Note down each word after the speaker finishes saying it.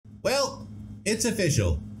Well, it's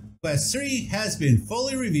official. Quest 3 has been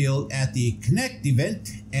fully revealed at the Connect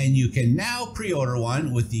event, and you can now pre-order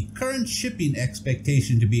one with the current shipping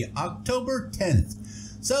expectation to be October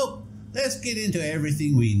 10th. So let's get into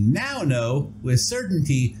everything we now know with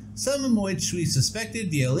certainty, some of which we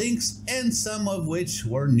suspected via links and some of which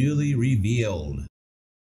were newly revealed.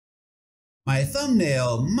 My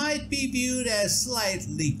thumbnail might be viewed as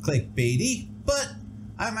slightly clickbaity, but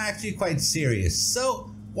I'm actually quite serious, so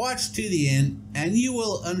watch to the end and you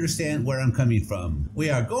will understand where I'm coming from. We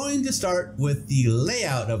are going to start with the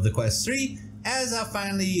layout of the Quest 3, as I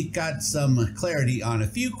finally got some clarity on a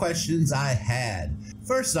few questions I had.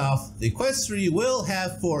 First off, the Quest 3 will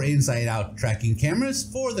have 4 inside-out tracking cameras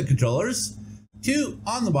for the controllers, 2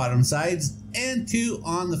 on the bottom sides and 2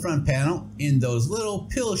 on the front panel in those little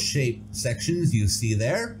pill-shaped sections you see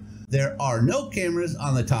there. There are no cameras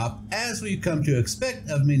on the top, as we've come to expect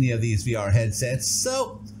of many of these VR headsets,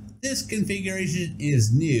 so this configuration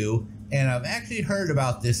is new, and I've actually heard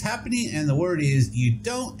about this happening, and the word is you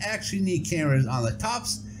don't actually need cameras on the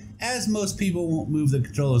tops, as most people won't move the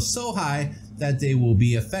controllers so high that they will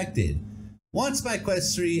be affected. Once my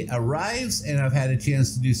Quest 3 arrives and I've had a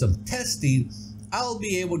chance to do some testing, I'll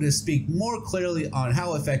be able to speak more clearly on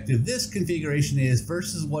how effective this configuration is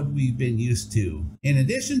versus what we've been used to. In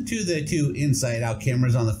addition to the 2 inside-out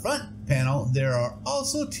cameras on the front panel, there are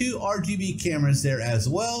also 2 RGB cameras there as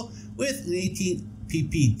well, with an 18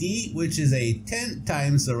 PPD, which is a 10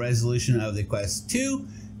 times the resolution of the Quest 2,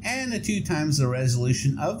 and a 2 times the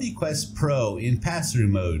resolution of the Quest Pro in pass-through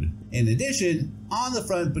mode. In addition, on the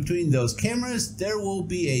front between those cameras, there will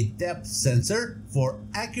be a depth sensor for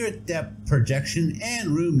accurate depth projection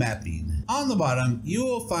and room mapping. On the bottom, you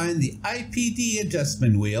will find the IPD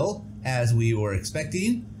adjustment wheel, as we were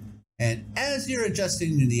expecting. And as you're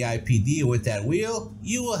adjusting the IPD with that wheel,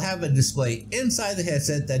 you will have a display inside the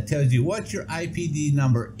headset that tells you what your IPD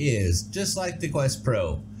number is, just like the Quest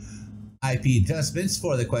Pro. IP adjustments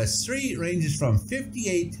for the Quest 3 ranges from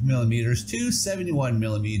 58mm to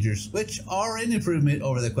 71mm, which are an improvement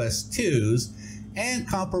over the Quest 2's and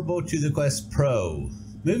comparable to the Quest Pro.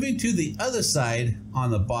 Moving to the other side,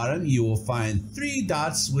 on the bottom you will find 3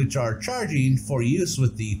 dots which are charging for use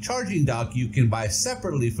with the charging dock you can buy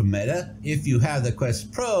separately from Meta. If you have the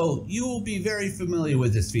Quest Pro, you will be very familiar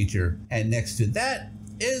with this feature. And next to that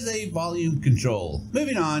is a volume control.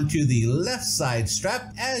 Moving on to the left side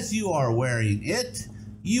strap, as you are wearing it,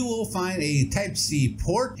 you will find a Type-C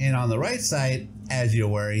port, and on the right side, as you're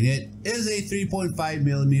wearing it, is a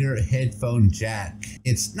 3.5mm headphone jack.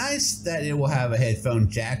 It's nice that it will have a headphone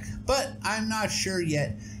jack, but I'm not sure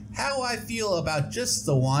yet how I feel about just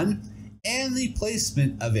the one and the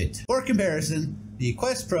placement of it. For comparison, the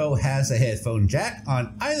Quest Pro has a headphone jack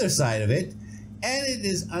on either side of it, and it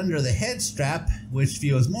is under the head strap, which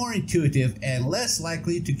feels more intuitive and less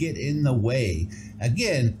likely to get in the way.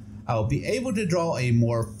 Again, I'll be able to draw a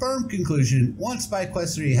more firm conclusion once my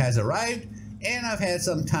Quest 3 has arrived and I've had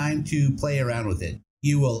some time to play around with it.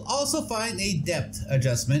 You will also find a depth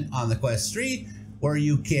adjustment on the Quest 3 where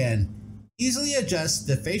you can easily adjust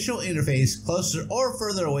the facial interface closer or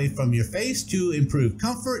further away from your face to improve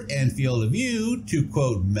comfort and field of view, to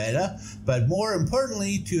quote Meta, but more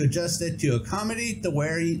importantly to adjust it to accommodate the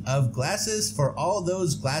wearing of glasses for all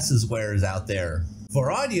those glasses wearers out there.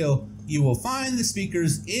 For audio, you will find the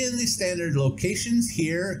speakers in the standard locations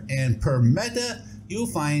here, and per Meta, you'll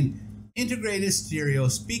find integrated stereo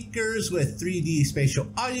speakers with 3D spatial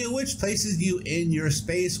audio, which places you in your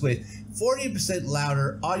space with 40%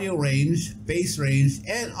 louder audio range, bass range,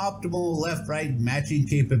 and optimal left-right matching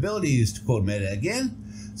capabilities, to quote Meta again.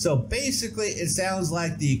 So basically it sounds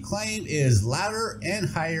like the claim is louder and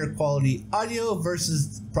higher quality audio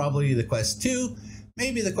versus probably the Quest 2,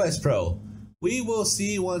 maybe the Quest Pro. We will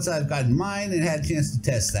see once I've gotten mine and had a chance to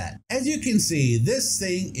test that. As you can see, this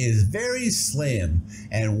thing is very slim,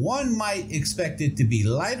 and one might expect it to be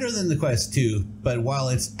lighter than the Quest 2, but while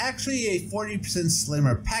it's actually a 40%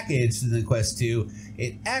 slimmer package than the Quest 2,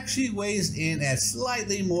 it actually weighs in at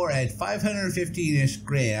slightly more at 515-ish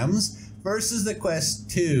grams versus the Quest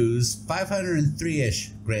 2's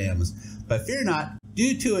 503-ish grams. But fear not,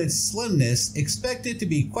 due to its slimness, expect it to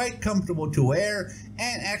be quite comfortable to wear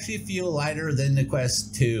and actually feel lighter than the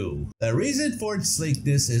Quest 2. The reason for its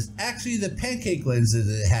sleekness is actually the pancake lenses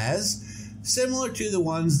it has, similar to the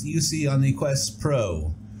ones you see on the Quest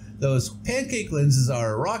Pro. Those pancake lenses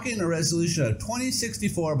are rocking a resolution of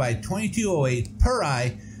 2064 by 2208 per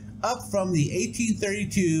eye, up from the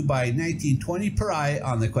 1832 by 1920 per eye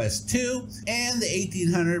on the Quest 2 and the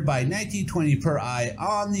 1800 by 1920 per eye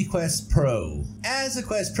on the Quest Pro. As a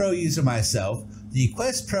Quest Pro user myself, The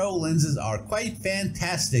Quest Pro lenses are quite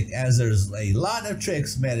fantastic, as there's a lot of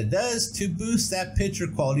tricks Meta does to boost that picture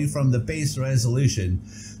quality from the base resolution.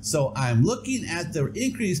 So I'm looking at the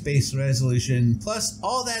increased base resolution plus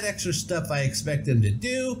all that extra stuff I expect them to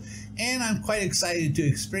do, and I'm quite excited to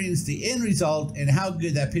experience the end result and how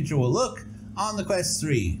good that picture will look on the Quest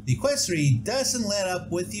 3. The Quest 3 doesn't let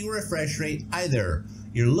up with the refresh rate either.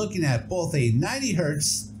 You're looking at both a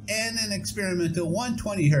 90Hz and an experimental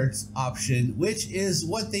 120Hz option, which is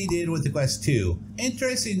what they did with the Quest 2.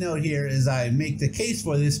 Interesting note here is I make the case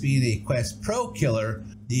for this being a Quest Pro killer.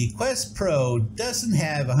 The Quest Pro doesn't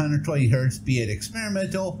have 120Hz, be it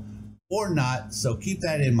experimental or not, so keep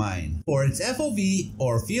that in mind. For its FOV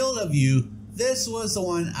or field of view, this was the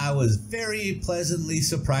one I was very pleasantly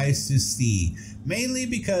surprised to see, mainly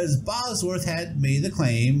because Bosworth had made the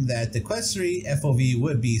claim that the Quest 3 FOV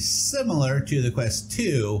would be similar to the Quest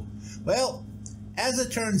 2. Well, as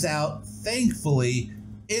it turns out, thankfully,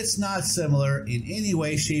 it's not similar in any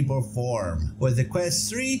way, shape, or form. With the Quest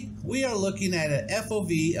 3, we are looking at an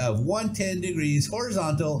FOV of 110 degrees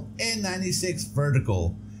horizontal and 96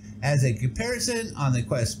 vertical. As a comparison, on the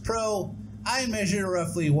Quest Pro, I measure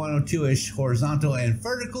roughly 102-ish horizontal and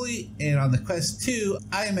vertically, and on the Quest 2,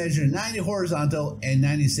 I measure 90 horizontal and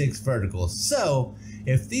 96 vertical. So,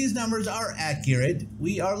 if these numbers are accurate,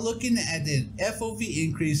 we are looking at an FOV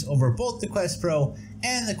increase over both the Quest Pro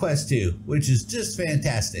and the Quest 2, which is just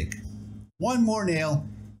fantastic. One more nail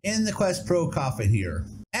in the Quest Pro coffin here.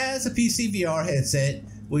 As a PC VR headset,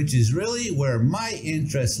 which is really where my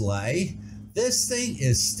interests lie, this thing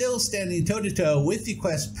is still standing toe-to-toe with the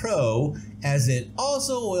Quest Pro, as it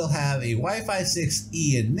also will have a Wi-Fi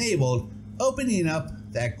 6E enabled, opening up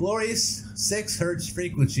that glorious 6 Hz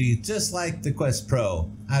frequency just like the Quest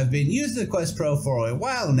Pro. I've been using the Quest Pro for a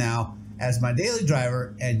while now as my daily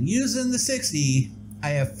driver, and using the 6E, I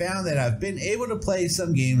have found that I've been able to play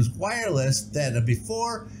some games wireless that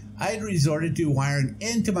before I'd resorted to wiring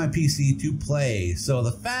into my PC to play. So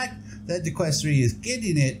the fact that the Quest 3 is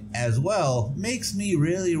getting it as well makes me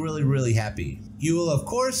really happy. You will of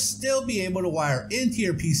course still be able to wire into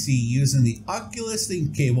your PC using the Oculus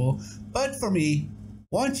Link cable, but for me,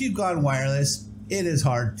 once you've gone wireless, it is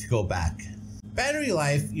hard to go back. Battery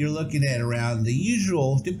life, you're looking at around the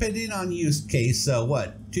usual, depending on use case, so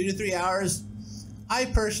what, 2 to 3 hours? I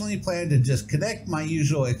personally plan to just connect my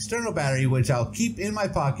usual external battery, which I'll keep in my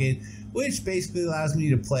pocket, which basically allows me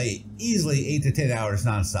to play easily 8 to 10 hours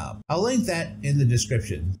nonstop. I'll link that in the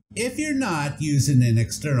description. If you're not using an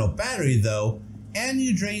external battery though, and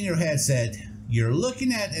you drain your headset, you're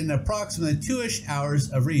looking at an approximate 2-ish hours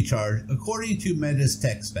of recharge according to Meta's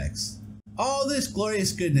tech specs. All this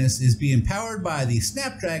glorious goodness is being powered by the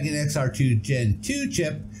Snapdragon XR2 Gen 2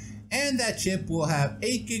 chip, and that chip will have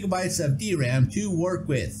 8 GB of DRAM to work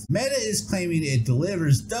with. Meta is claiming it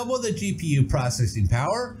delivers double the GPU processing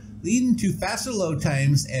power, leading to faster load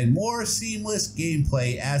times and more seamless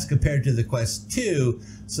gameplay as compared to the Quest 2,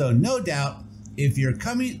 so no doubt, if you're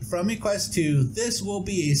coming from a Quest 2, this will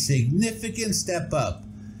be a significant step up.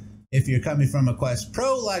 If you're coming from a Quest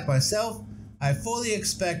Pro like myself, I fully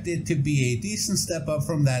expect it to be a decent step up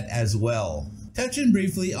from that as well. Touching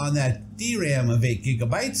briefly on that DRAM of 8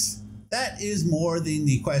 GB, that is more than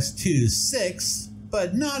the Quest 2's 6,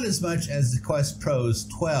 but not as much as the Quest Pro's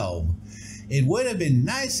 12. It would have been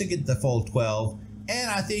nice to get the full 12, and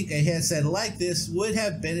I think a headset like this would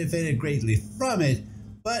have benefited greatly from it,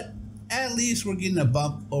 but at least we're getting a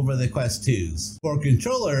bump over the Quest 2s. For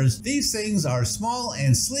controllers, these things are small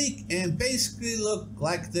and sleek and basically look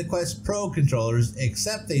like the Quest Pro controllers,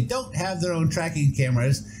 except they don't have their own tracking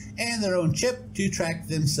cameras and their own chip to track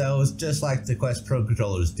themselves just like the Quest Pro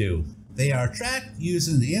controllers do. They are tracked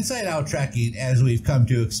using the inside-out tracking as we've come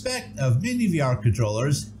to expect of many VR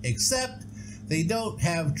controllers, except they don't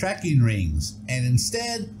have tracking rings, and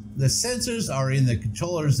instead the sensors are in the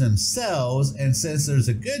controllers themselves, and since there's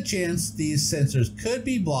a good chance these sensors could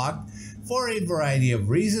be blocked for a variety of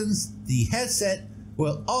reasons, the headset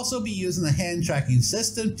will also be using the hand tracking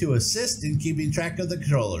system to assist in keeping track of the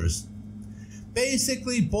controllers.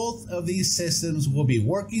 Basically, both of these systems will be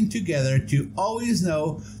working together to always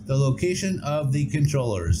know the location of the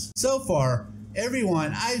controllers. So far,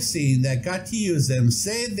 everyone I've seen that got to use them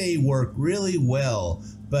say they work really well,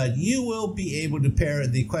 but you will be able to pair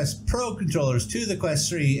the Quest Pro controllers to the Quest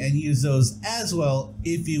 3 and use those as well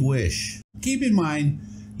if you wish. Keep in mind,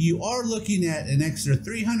 you are looking at an extra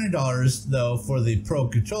 $300 though for the Pro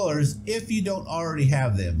controllers if you don't already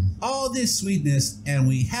have them. All this sweetness, and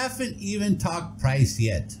we haven't even talked price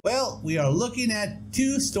yet. Well, we are looking at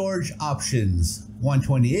 2 storage options.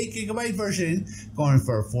 128 GB version going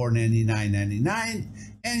for $499.99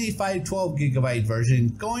 and the 512GB version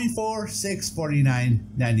going for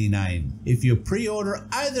 $649.99. If you pre-order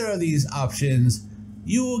either of these options,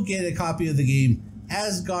 you will get a copy of the game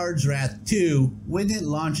Asgard's Wrath 2 when it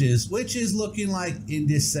launches, which is looking like in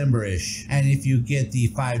December-ish. And if you get the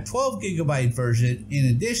 512GB version, in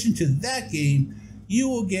addition to that game, you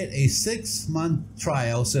will get a 6-month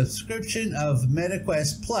trial subscription of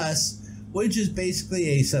MetaQuest Plus, which is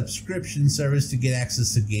basically a subscription service to get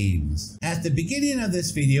access to games. At the beginning of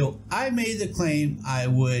this video, I made the claim I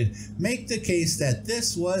would make the case that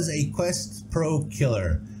this was a Quest Pro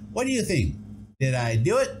killer. What do you think? Did I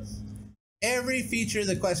do it? Every feature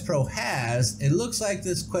the Quest Pro has, it looks like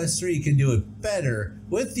this Quest 3 can do it better,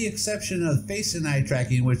 with the exception of face and eye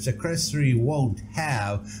tracking, which the Quest 3 won't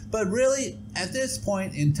have. But really, at this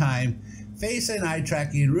point in time, face and eye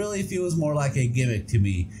tracking really feels more like a gimmick to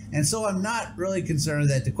me, and so I'm not really concerned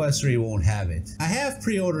that the Quest 3 won't have it. I have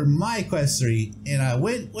pre-ordered my Quest 3 and I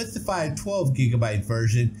went with the 512GB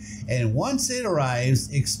version, and once it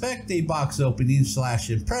arrives, expect a box opening /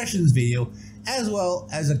 impressions video, as well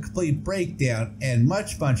as a complete breakdown and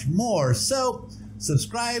much more. So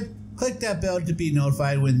subscribe, click that bell to be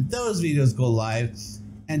notified when those videos go live,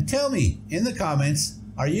 and tell me in the comments,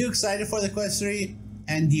 are you excited for the Quest 3?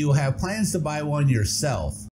 And do you have plans to buy one yourself?